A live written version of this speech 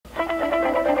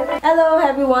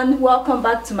everyone, welcome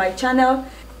back to my channel.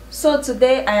 So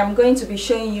today I am going to be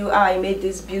showing you how I made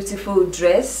this beautiful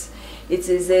dress. It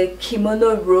is a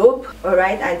kimono robe,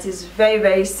 alright, and it is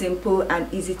very simple and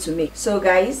easy to make. So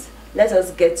guys, let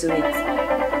us get to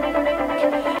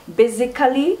it.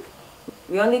 Basically,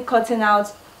 we're only cutting out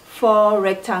 4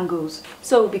 rectangles.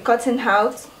 So we'll be cutting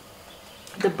out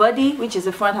the body, which is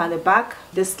the front and the back,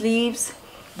 the sleeves,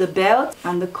 the belt,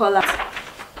 and the collar.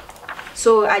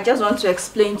 So I just want to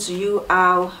explain to you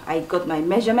how I got my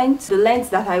measurement. The length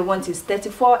that I want is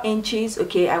 34 inches.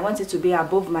 Okay, I want it to be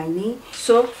above my knee.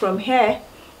 So from here,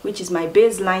 which is my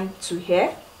baseline, to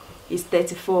here is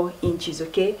 34 inches.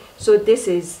 Okay, so this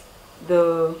is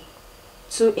the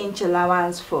 2-inch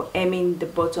allowance for hemming the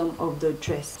bottom of the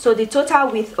dress. So the total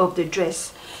width of the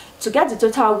dress, to get the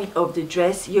total width of the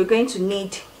dress, you're going to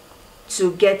need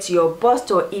to get your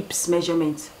bust or hips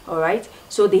measurement. All right,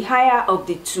 so the higher of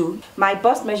the two, my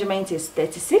bust measurement is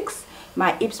 36,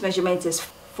 my hips measurement is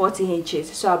 40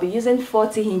 inches. So I'll be using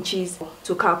 40 inches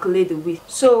to calculate the width.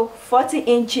 So 40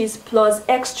 inches plus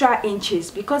extra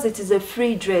inches, because it is a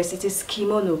free dress, it is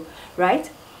kimono, right?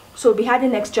 So we'll be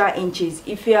adding extra inches.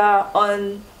 If you are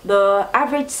on the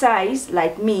average size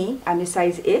like me, I'm a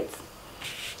size 8,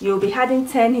 you'll be adding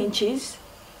 10 inches,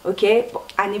 okay?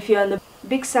 And if you're on the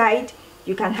big side,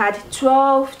 you can add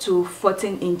 12 to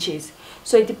 14 inches.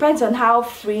 So it depends on how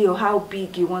free or how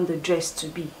big you want the dress to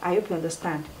be. I hope you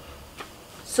understand.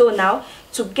 So now,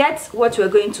 to get what we're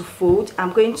going to fold,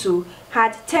 I'm going to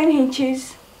add 10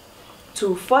 inches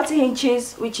to 40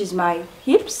 inches, which is my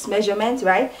hips measurement,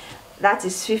 right? That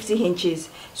is 50 inches.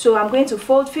 So I'm going to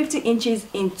fold 50 inches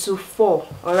into 4,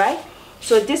 all right?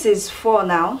 So this is 4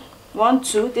 now. 1,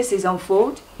 2, this is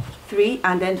unfold, 3,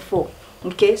 and then 4.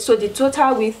 Okay, so the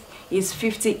total width is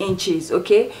 50 inches,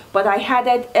 okay? But I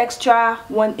added extra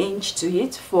 1 inch to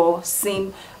it for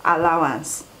seam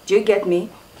allowance. Do you get me?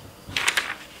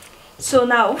 So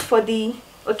now for the,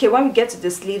 okay, when we get to the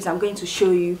sleeves, I'm going to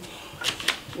show you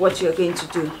what you're going to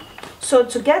do. So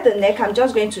to get the neck, I'm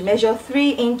just going to measure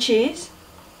 3 inches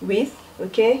width,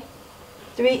 okay?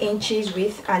 3 inches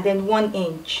width and then 1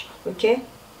 inch, okay?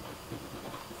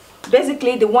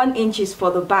 Basically, the 1 inch is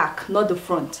for the back, not the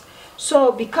front.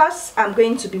 So because I'm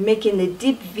going to be making a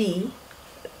deep V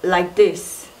like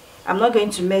this, I'm not going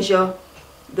to measure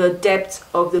the depth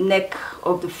of the neck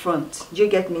of the front. Do you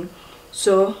get me?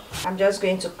 So I'm just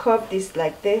going to curve this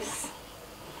like this.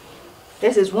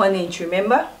 This is 1 inch,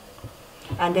 remember?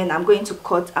 And then I'm going to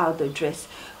cut out the dress.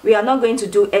 We are not going to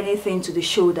do anything to the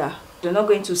shoulder. We're not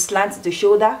going to slant the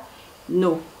shoulder.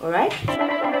 No, all right?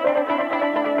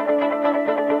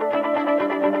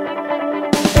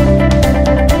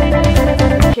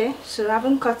 Okay, so I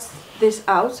haven't cut this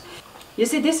out. You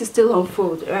see, this is still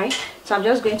unfold, right? So I'm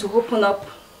just going to open up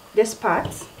this part,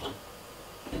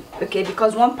 okay,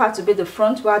 because one part will be the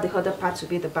front while the other part will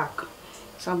be the back.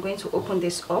 So I'm going to open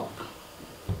this up.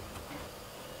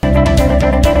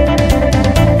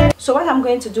 So what I'm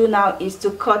going to do now is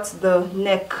to cut the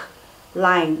neck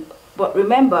line, but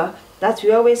remember that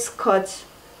we always cut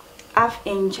 ½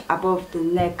 inch above the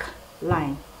neck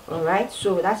line. All right,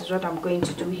 so that is what I'm going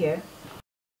to do here.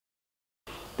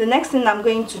 The next thing I'm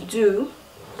going to do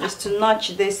is to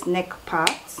notch this neck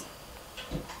part,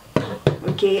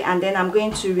 okay, and then I'm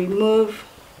going to remove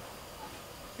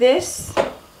this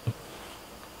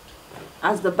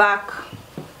as the back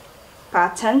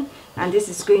pattern, and this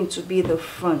is going to be the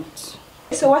front.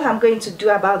 So what I'm going to do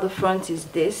about the front is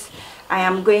this. I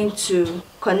am going to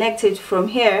connect it from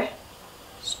here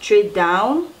straight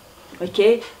down,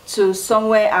 okay, to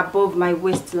somewhere above my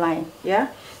waistline. Yeah,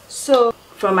 so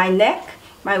from my neck,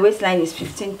 my waistline is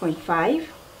 15.5,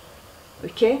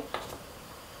 okay,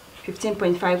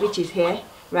 15.5, which is here,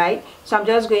 right? So I'm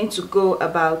just going to go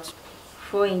about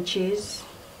 4 inches.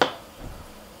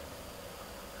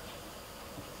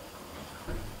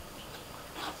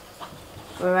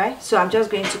 All right, so I'm just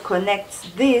going to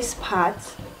connect this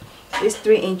part, this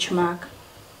 3-inch mark,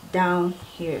 down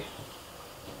here.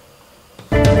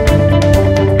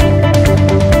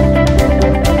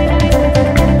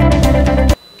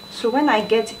 So when I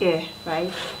get here,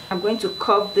 right, I'm going to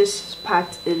curve this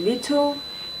part a little,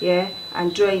 yeah,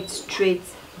 and draw it straight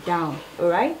down, all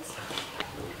right?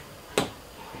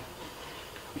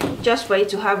 Just for it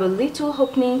to have a little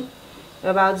opening,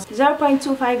 about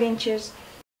 0.25 inches.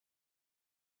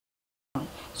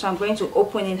 So I'm going to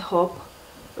open it up,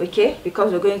 okay,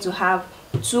 because we're going to have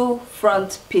 2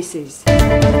 front pieces.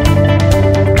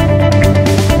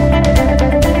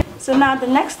 So now the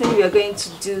next thing we are going to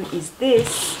do is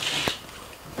this.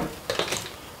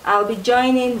 I'll be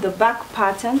joining the back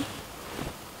pattern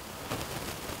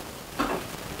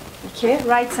Okay,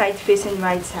 right side facing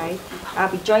right side. I'll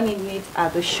be joining it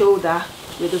at the shoulder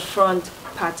with the front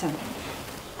pattern.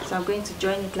 So I'm going to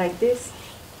join it like this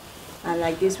and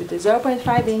like this with the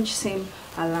 0.5 inch seam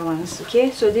allowance. Okay,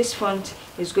 so this front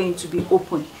is going to be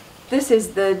open. This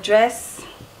is the dress.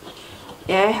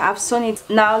 Yeah, I've sewn it.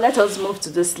 Now let us move to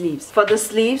the sleeves. For the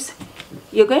sleeves,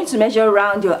 you're going to measure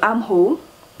around your armhole.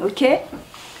 Okay,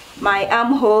 my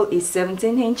armhole is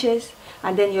 17 inches,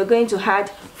 and then you're going to add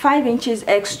 5 inches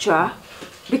extra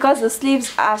because the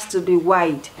sleeves has to be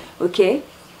wide. Okay,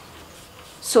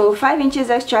 so 5 inches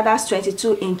extra, that's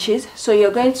 22 inches. So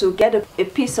you're going to get a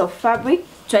piece of fabric,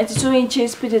 22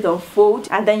 inches, put it on fold,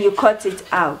 and then you cut it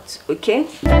out. Okay,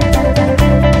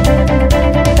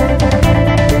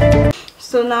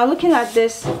 so now looking at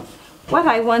this, what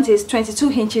I want is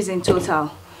 22 inches in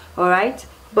total. All right,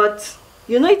 but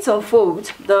you know it's on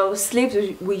fold. The sleeves,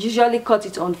 we usually cut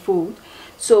it on fold.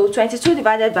 So 22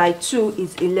 divided by 2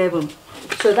 is 11.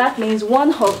 So that means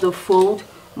one of the fold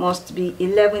must be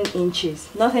 11 inches,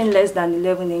 nothing less than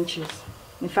 11 inches.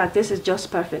 In fact, this is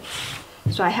just perfect.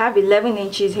 So I have 11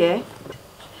 inches here,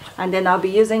 and then I'll be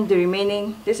using the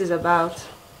remaining. This is about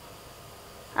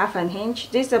half an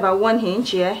inch. This is about 1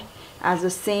 inch here as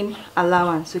the same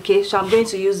allowance. Okay, so I'm going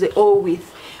to use the whole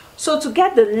width. So to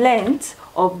get the length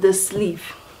of the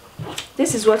sleeve,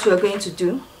 this is what we're going to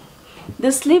do.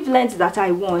 The sleeve length that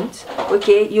I want,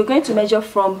 okay, you're going to measure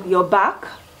from your back,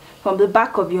 from the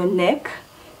back of your neck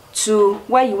to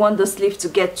where you want the sleeve to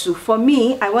get to. For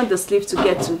me, I want the sleeve to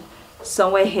get to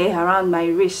somewhere here around my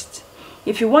wrist.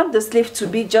 If you want the sleeve to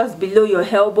be just below your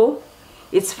elbow,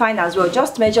 it's fine as well.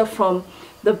 Just measure from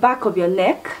the back of your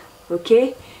neck,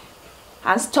 okay,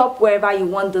 and stop wherever you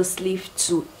want the sleeve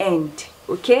to end.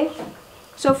 Okay,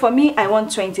 so for me, I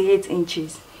want 28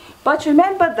 inches. But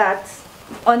remember that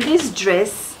on this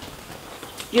dress,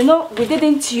 you know, we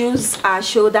didn't use our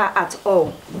shoulder at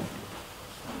all.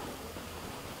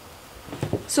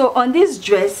 So on this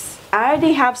dress, I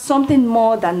already have something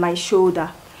more than my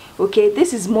shoulder. Okay,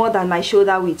 this is more than my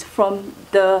shoulder width. From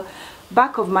the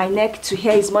back of my neck to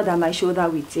here is more than my shoulder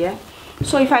width. Yeah,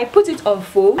 so if I put it on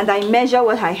fold and I measure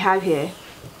what I have here,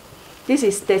 this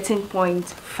is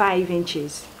 13.5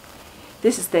 inches.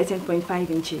 This is 13.5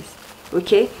 inches.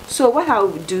 Okay, so what I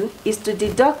will do is to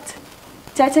deduct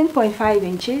 13.5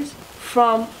 inches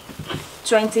from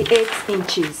 28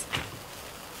 inches.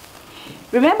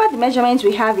 Remember, the measurement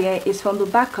we have here is from the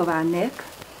back of our neck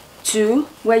to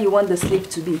where you want the sleeve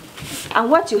to be,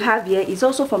 and what you have here is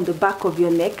also from the back of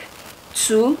your neck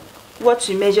to what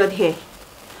you measured here.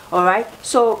 All right,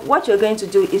 so what you're going to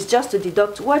do is just to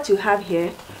deduct what you have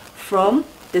here from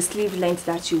the sleeve length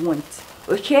that you want.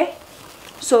 Okay,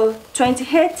 so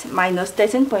 28 minus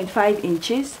 13.5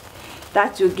 inches,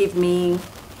 that will give me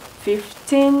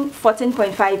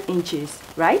 14.5 inches,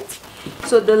 right?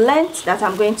 So the length that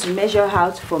I'm going to measure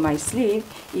out for my sleeve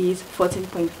is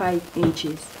 14.5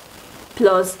 inches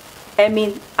plus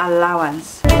hemming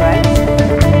allowance, right?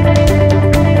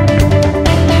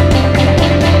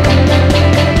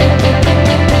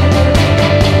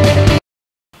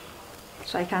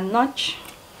 So I can notch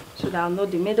so that I'll know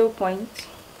the middle point.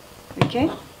 Okay,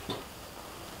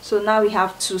 so now we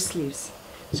have two sleeves.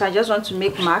 So I just want to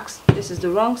make marks. This is the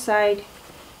wrong side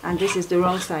and this is the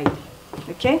wrong side.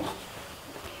 Okay,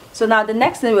 so now the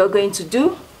next thing we're going to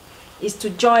do is to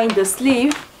join the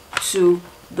sleeve to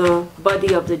the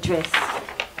body of the dress.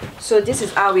 So this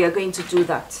is how we are going to do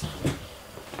that.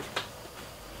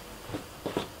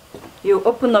 You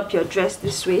open up your dress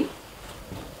this way,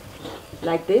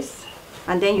 like this,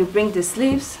 and then you bring the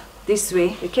sleeves this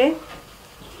way. Okay,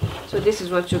 so this is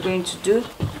what you're going to do.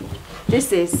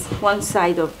 This is one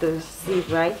side of the sleeve,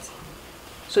 right?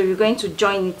 So you're going to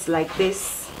join it like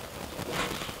this.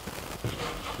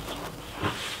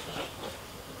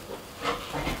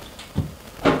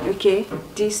 Okay,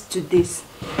 this to this.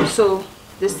 So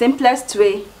the simplest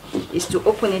way is to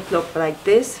open it up like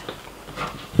this,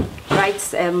 right?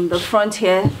 The front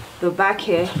here, the back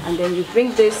here, and then you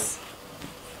bring this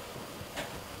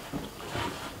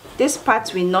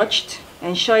part we notched,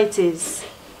 ensure it is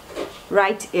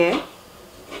right here.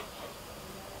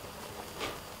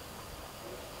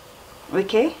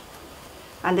 Okay,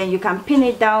 and then you can pin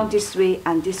it down this way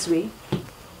and this way.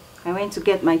 I went to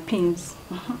get my pins.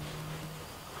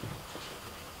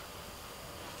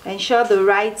 Ensure the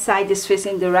right side is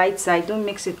facing the right side, don't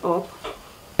mix it up.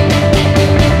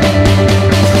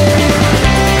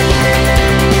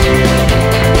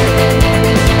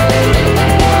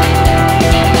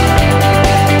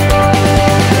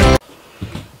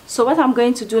 So what I'm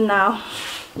going to do now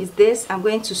is this. I'm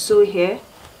going to sew here.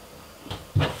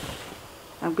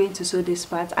 I'm going to sew this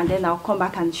part, and then I'll come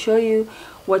back and show you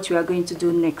what we are going to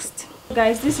do next.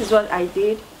 Guys, this is what I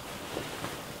did.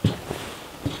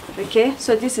 Okay,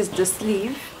 so this is the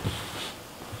sleeve.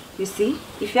 You see,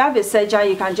 if you have a serger,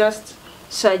 you can just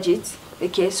serge it.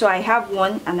 Okay, so I have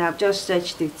one and I've just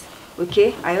serged it.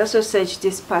 Okay, I also serged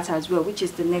this part as well, which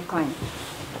is the neckline.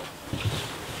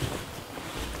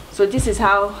 So this is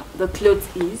how the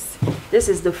cloth is. This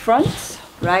is the front,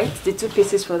 right? The two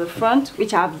pieces for the front,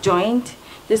 which I've joined.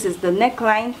 This is the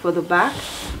neckline for the back.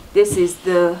 This is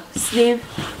the sleeve,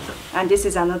 and this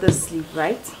is another sleeve,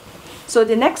 right? So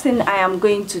the next thing I am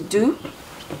going to do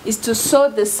is to sew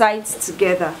the sides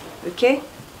together. Okay,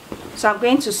 so I'm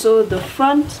going to sew the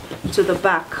front to the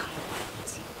back.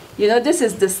 You know, this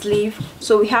is the sleeve,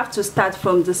 so we have to start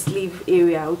from the sleeve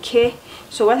area. Okay,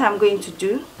 so what I'm going to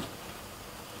do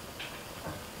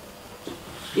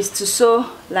is to sew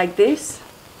like this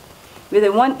with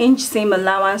a 1 inch seam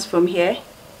allowance from here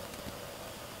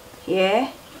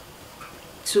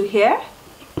to here,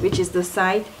 which is the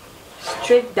side,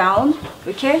 straight down.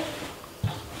 Okay,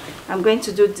 I'm going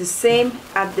to do the same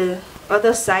at the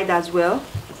other side as well.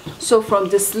 So from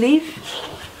the sleeve,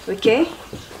 okay,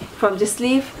 from the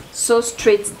sleeve, sew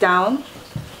straight down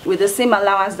with the same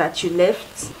allowance that you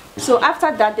left. So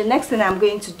after that, the next thing I'm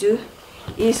going to do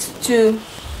is to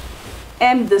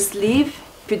hem the sleeve.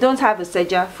 If you don't have a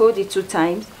serger, fold it 2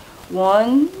 times,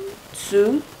 1,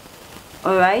 2,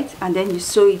 all right, and then you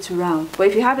sew it round. But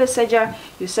if you have a serger,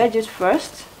 you serge it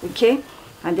first, okay,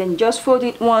 and then just fold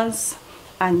it once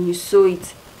and you sew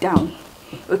it down.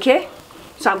 Okay,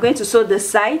 so I'm going to sew the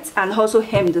sides and also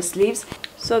hem the sleeves.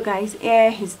 So guys,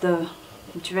 here is the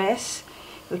dress.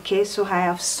 Okay, so I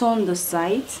have sewn the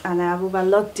sides and I have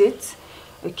overlocked it.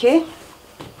 Okay,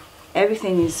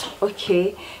 everything is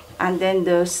okay, and then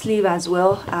the sleeve as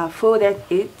well, I folded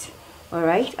it. All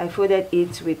right, I folded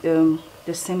it with the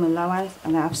same allowance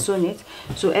and I have sewn it,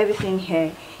 so everything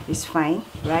here is fine,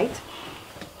 right?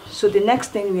 So the next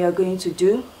thing we are going to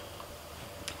do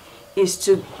is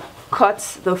to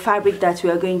cut the fabric that we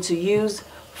are going to use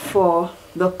for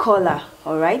the collar.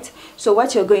 All right, so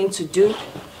what you're going to do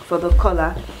for the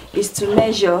collar is to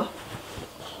measure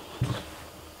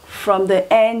from the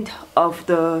end of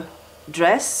the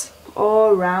dress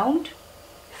all round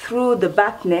through the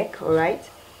back neck. All right,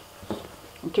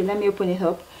 okay, let me open it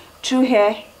up, through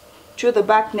here, through the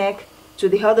back neck to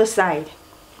the other side.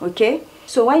 Okay,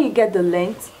 so when you get the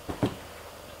length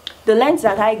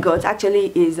that I got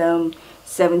actually is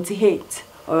 78.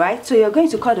 all right, so you're going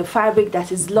to cut a fabric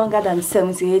that is longer than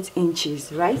 78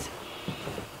 inches, right?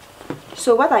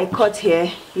 So what I cut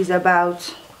here is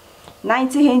about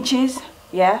 90 inches.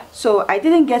 Yeah, so I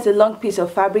didn't get a long piece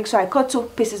of fabric, so I cut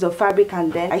 2 pieces of fabric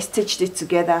and then I stitched it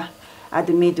together at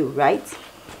the middle, right?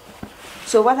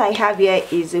 So what I have here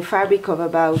is a fabric of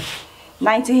about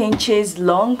 90 inches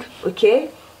long. Okay,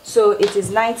 so it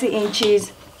is 90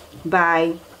 inches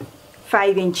by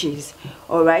 5 inches.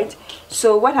 All right,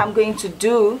 so what I'm going to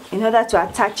do in order to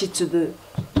attach it to the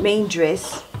main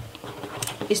dress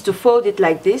is to fold it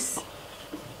like this.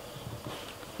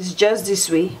 It's just this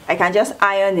way. I can just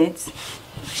iron it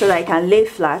so that I can lay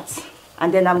flat,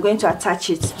 and then I'm going to attach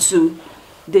it to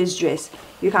this dress.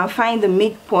 You can find the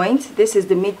midpoint. This is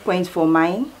the midpoint for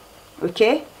mine.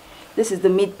 Okay, this is the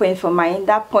midpoint for mine,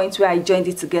 that point where I joined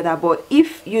it together. But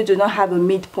if you do not have a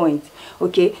midpoint,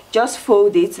 okay, just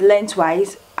fold it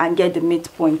lengthwise and get the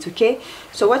midpoint. Okay,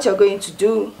 so what you're going to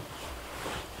do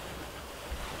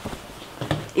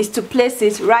is to place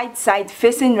it right side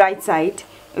facing right side.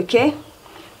 Okay,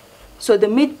 so the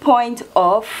midpoint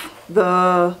of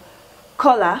the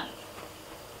collar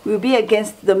will be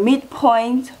against the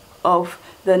midpoint of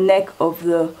the neck of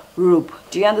the robe.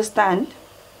 Do you understand?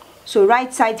 So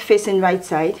right side facing right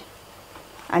side,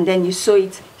 and then you sew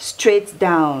it straight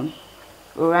down.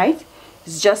 All right,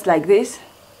 it's just like this,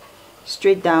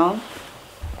 straight down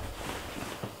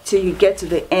till you get to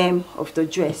the hem of the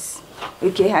dress.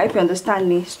 Okay, I hope you understand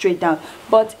me, straight down.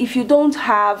 But if you don't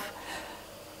have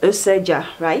a serger,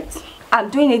 right, I'm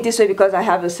doing it this way because I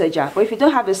have a serger. But if you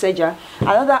don't have a serger,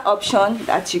 another option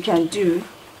that you can do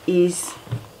is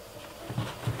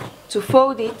to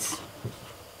fold it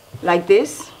like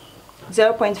this,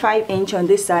 0.5 inch on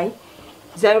this side,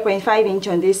 0.5 inch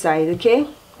on this side. Okay,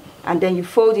 and then you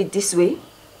fold it this way.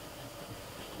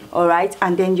 All right,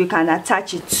 and then you can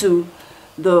attach it to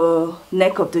the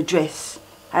neck of the dress.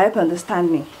 I hope you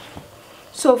understand me.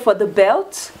 So for the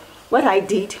belt, what I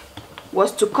did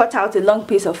was to cut out a long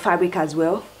piece of fabric as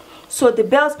well. So the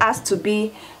belt has to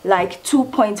be like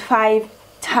 2.5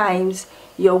 times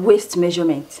your waist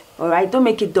measurement. All right, don't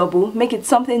make it double, make it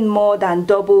something more than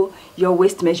double your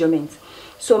waist measurement.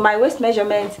 So my waist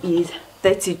measurement is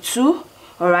 32.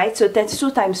 All right, so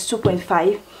 32 times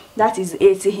 2.5, that is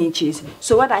 80 inches.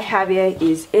 So what I have here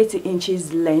is 80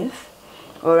 inches length.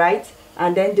 All right,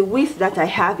 and then the width that I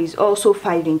have is also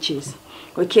 5 inches.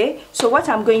 Okay, so what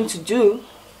I'm going to do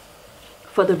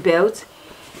for the belt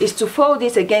is to fold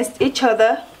it against each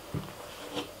other,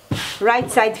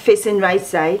 right side facing right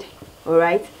side. All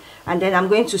right, and then I'm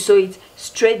going to sew it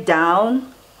straight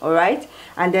down. All right,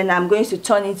 and then I'm going to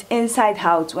turn it inside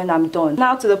out when I'm done.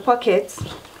 Now to the pockets.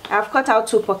 I've cut out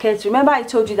 2 pockets. Remember I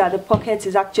told you that the pocket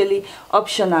is actually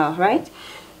optional, right?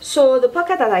 So the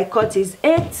pocket that I cut is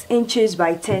 8 inches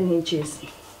by 10 inches.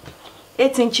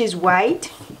 8 inches wide,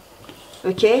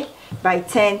 okay, by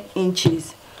 10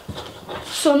 inches.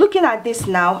 So looking at this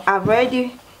now, I've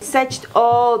already searched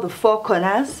all the 4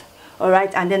 corners, all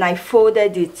right, and then I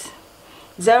folded it.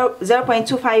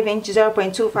 0.25 inch,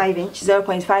 0.25 inch,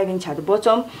 0.5 inch at the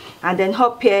bottom, and then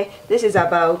up here, this is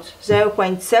about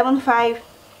 0.75.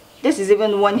 This is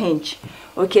even 1 inch.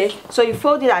 Okay, so you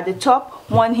fold it at the top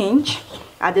 1 inch,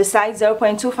 at the side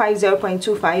 0.25,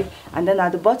 0.25, and then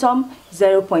at the bottom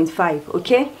 0.5.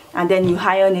 okay, and then you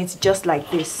iron it just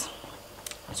like this.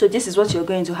 So this is what you're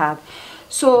going to have.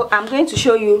 So I'm going to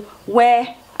show you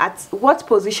where, at what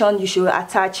position you should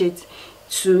attach it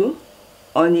to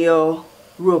on your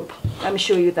rope. Let me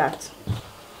show you that.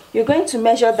 You're going to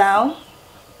measure down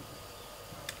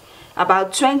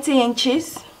about 20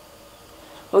 inches,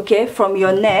 okay, from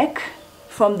your neck,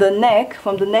 from the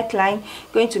neckline,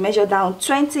 going to measure down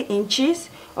 20 inches.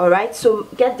 All right, so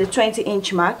get the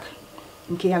 20-inch mark.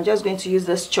 Okay, I'm just going to use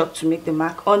this chalk to make the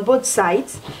mark on both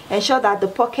sides. Ensure that the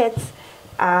pockets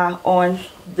are on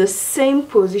the same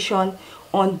position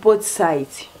on both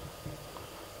sides.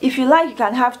 If you like, you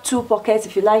can have 2 pockets.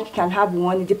 If you like, you can have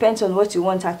 1. It depends on what you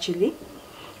want actually,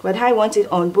 but I want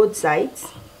it on both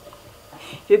sides.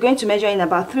 You're going to measure in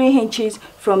about 3 inches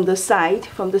from the side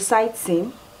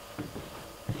seam,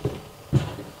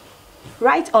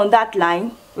 right on that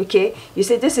line. Okay, you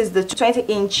see this is the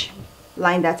 20-inch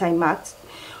line that I marked.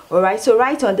 All right, so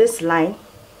right on this line,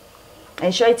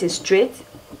 ensure it is straight.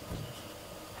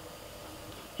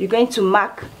 You're going to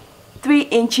mark 3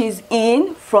 inches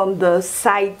in from the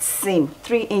side seam,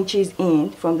 3 inches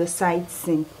in from the side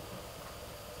seam.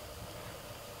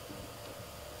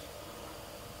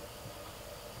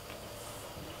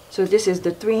 So this is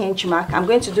the 3-inch mark. I'm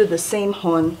going to do the same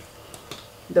on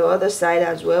the other side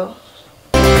as well.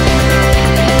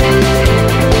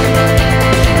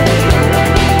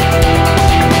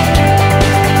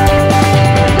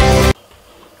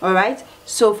 All right,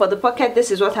 so for the pocket, this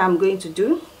is what I'm going to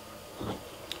do.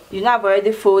 You know, I've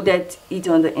already folded it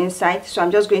on the inside, so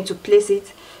I'm just going to place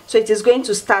it. So it is going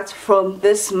to start from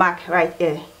this mark right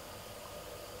here.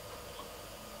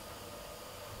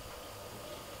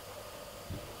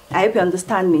 I hope you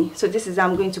understand me. So this is how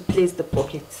I'm going to place the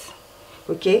pockets.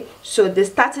 Okay, so the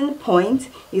starting point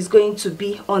is going to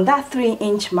be on that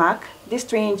 3-inch mark, this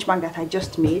 3-inch mark that I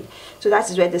just made. So that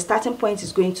is where the starting point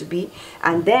is going to be.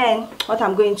 And then what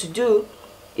I'm going to do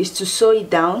is to sew it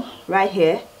down right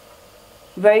here,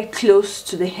 very close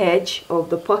to the edge of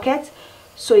the pocket.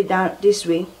 Sew it down this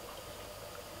way.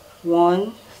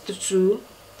 1, 2,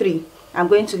 3. I'm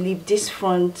going to leave this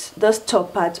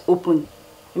top part open.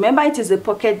 Remember, it is a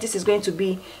pocket. This is going to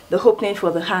be the opening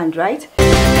for the hand, right?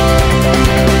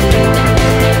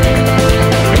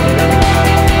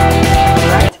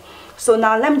 Right. So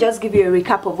now let me just give you a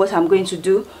recap of what I'm going to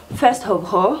do. First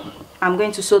of all, I'm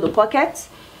going to sew the pocket.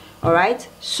 All right,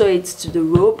 sew it to the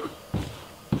rope,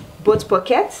 both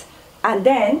pockets, and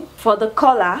then for the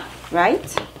collar,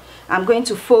 right, I'm going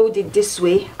to fold it this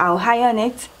way. I'll iron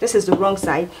it. This is the wrong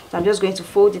side, so I'm just going to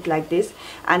fold it like this,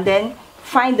 and then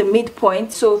find the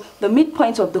midpoint. So the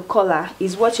midpoint of the collar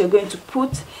is what you're going to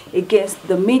put against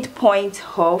the midpoint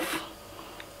of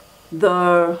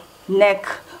the neck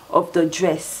of the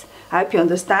dress. I hope you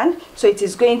understand. So it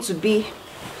is going to be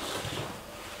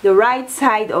the right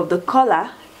side of the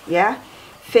collar, yeah,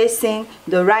 facing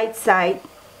the right side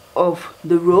of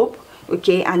the rope.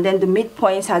 Okay, and then the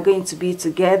midpoints are going to be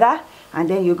together, and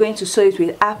then you're going to sew it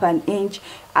with 1/2 inch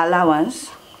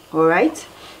allowance. All right,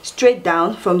 straight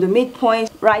down from the midpoint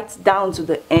right down to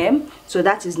the hem. So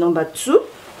that is number 2.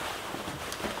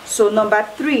 So number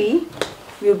 3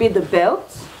 will be the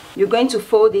belt. You're going to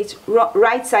fold it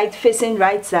right side facing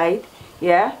right side,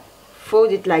 yeah,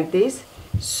 fold it like this,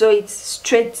 so it's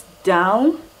straight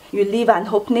down. You leave an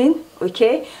opening,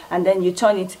 okay, and then you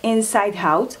turn it inside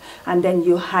out, and then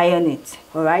you iron it.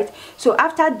 All right, so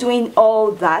after doing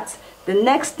all that, the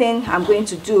next thing I'm going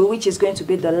to do, which is going to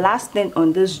be the last thing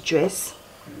on this dress,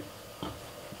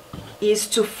 is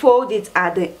to fold it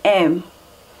at the hem.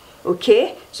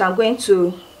 Okay, so I'm going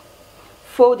to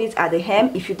fold it at the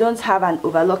hem. If you don't have an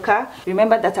overlocker,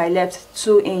 remember that I left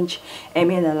 2-inch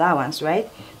hemming allowance, right?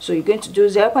 So you're going to do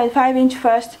 0.5 inch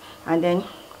first and then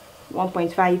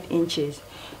 1.5 inches,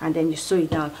 and then you sew it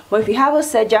down. But if you have a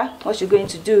serger, what you're going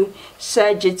to do,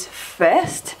 serge it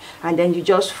first and then you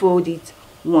just fold it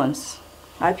once.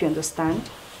 I hope you understand.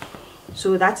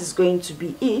 So that is going to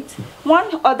be it.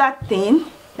 One other thing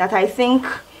that I think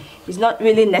is not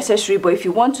really necessary, but if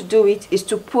you want to do it, is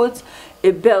to put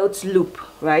a belt loop,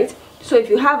 right? So if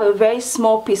you have a very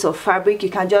small piece of fabric, you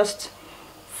can just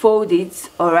fold it,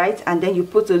 all right, and then you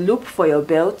put a loop for your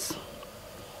belt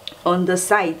on the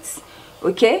sides,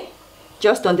 okay,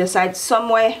 just on the side,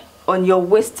 somewhere on your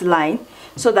waistline,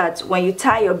 so that when you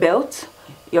tie your belt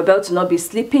will not be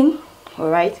slipping, all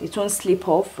right, it won't slip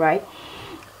off, right?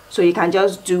 So you can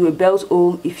just do a belt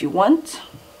hole if you want.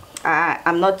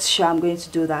 I'm not sure I'm going to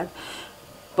do that,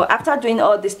 but after doing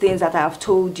all these things that I have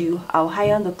told you, I'll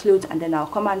iron the clothes and then I'll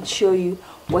come and show you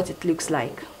what it looks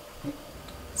like.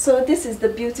 So this is the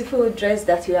beautiful dress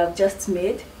that you have just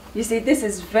made. You see, this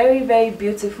is very, very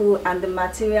beautiful, and the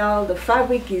material, the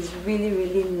fabric is really,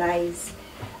 really nice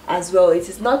as well. It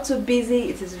is not too busy,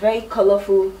 it is very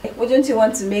colorful. Wouldn't you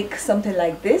want to make something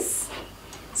like this?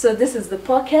 So this is the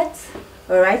pocket,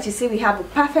 all right. You see, we have a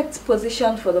perfect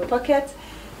position for the pocket.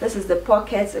 This is the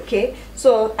pocket, okay.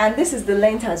 So, and this is the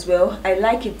length as well. I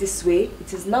like it this way.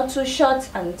 It is not too short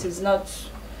and it is not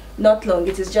long.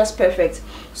 It is just perfect.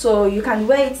 So you can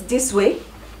wear it this way,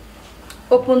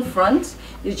 open front.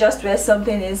 You just wear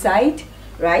something inside,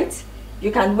 right?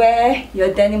 You can wear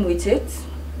your denim with it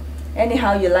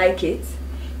anyhow you like it.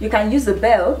 You can use a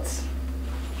belt.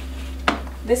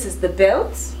 This is the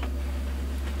belt.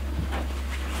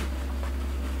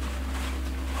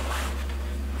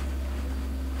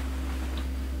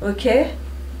 Okay,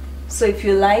 so if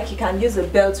you like, you can use a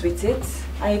belt with it,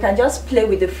 and you can just play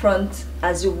with the front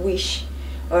as you wish.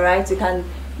 All right, you can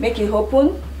make it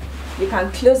open, you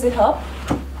can close it up.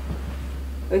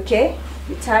 Okay,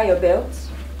 you tie your belt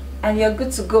and you're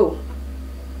good to go.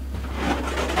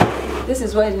 This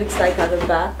is what it looks like at the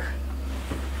back.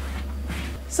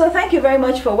 So thank you very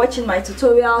much for watching my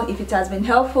tutorial. If it has been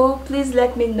helpful, please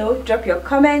let me know. Drop your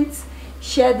comments,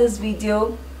 share this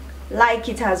video, like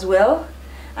it as well,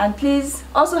 and please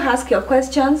also ask your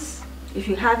questions if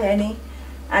you have any,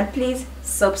 and please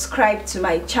subscribe to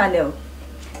my channel.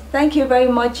 Thank you very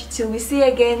much. Till we see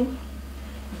again.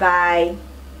 Bye.